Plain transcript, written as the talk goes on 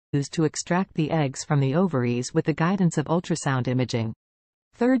used to extract the eggs from the ovaries with the guidance of ultrasound imaging.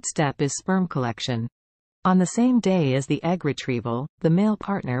 Third step is sperm collection. On the same day as the egg retrieval, the male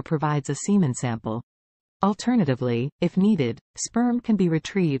partner provides a semen sample. Alternatively, if needed, sperm can be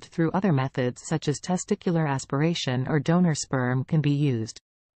retrieved through other methods such as testicular aspiration or donor sperm can be used.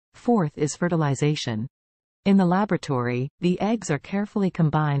 Fourth is fertilization. In the laboratory, the eggs are carefully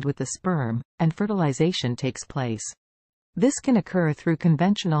combined with the sperm, and fertilization takes place. This can occur through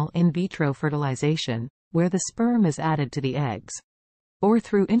conventional in vitro fertilization, where the sperm is added to the eggs, or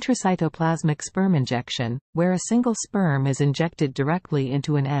through intracytoplasmic sperm injection, where a single sperm is injected directly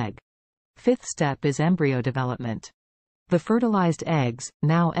into an egg. Fifth step is embryo development. The fertilized eggs,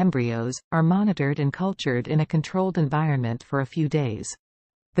 now embryos, are monitored and cultured in a controlled environment for a few days.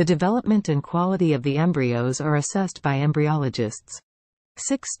 The development and quality of the embryos are assessed by embryologists.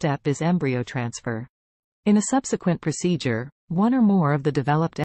 Sixth step is embryo transfer. In a subsequent procedure, one or more of the developed